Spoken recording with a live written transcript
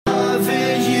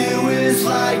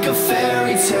like a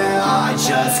fairy tale. I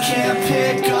just can't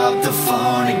pick up the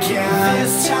phone again.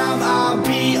 This time I'll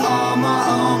be on my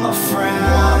own, my friend.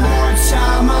 One more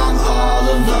time I'm all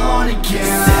alone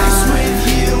again. Sex with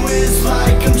you is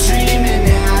like I'm dreaming,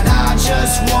 and I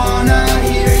just wanna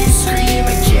hear you scream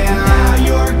again. Now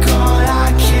you're gone, I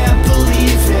can't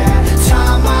believe it.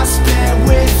 Time I spent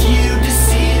with you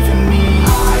deceiving me.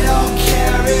 I don't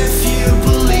care if you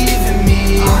believe in me.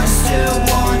 I still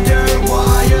wonder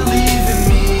why you're leaving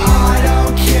me. I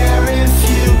don't care if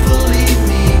you believe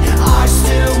me. I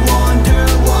still wonder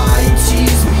why you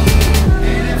tease me.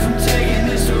 And if I'm taking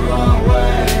this the wrong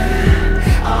way,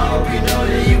 I hope you know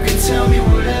that you can tell me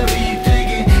whatever you're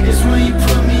thinking. It's when you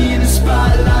put me in the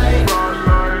spotlight.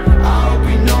 I hope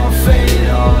you know I'm faded,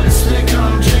 all this liquor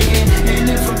I'm drinking. And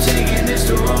if I'm taking this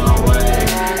the wrong way,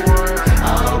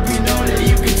 I hope you know that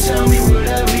you can tell me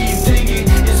whatever you're thinking.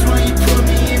 It's when you put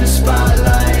me in the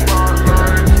spotlight.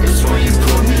 It's when you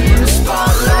put me in the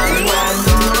spotlight. When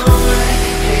the moon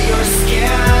hit your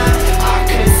skin, I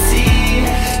could see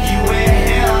you and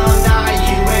him, not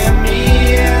you and me.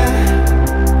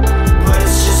 But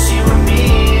it's just you and me.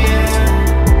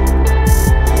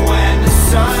 When the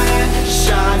sun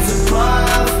shines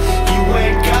above, you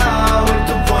wake up with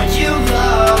the one you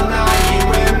love, not you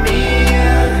and me.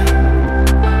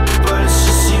 But it's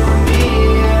just you and me,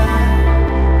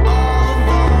 all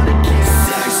alone again.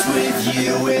 Sex with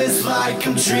you is like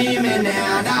I'm dreaming,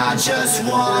 and I just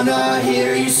wanna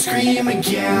hear you scream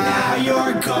again. Now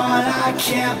you're gone, I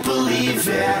can't believe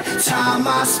it. Time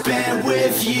I spent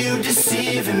with you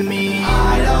deceiving me.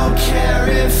 I don't care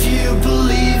if you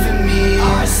believe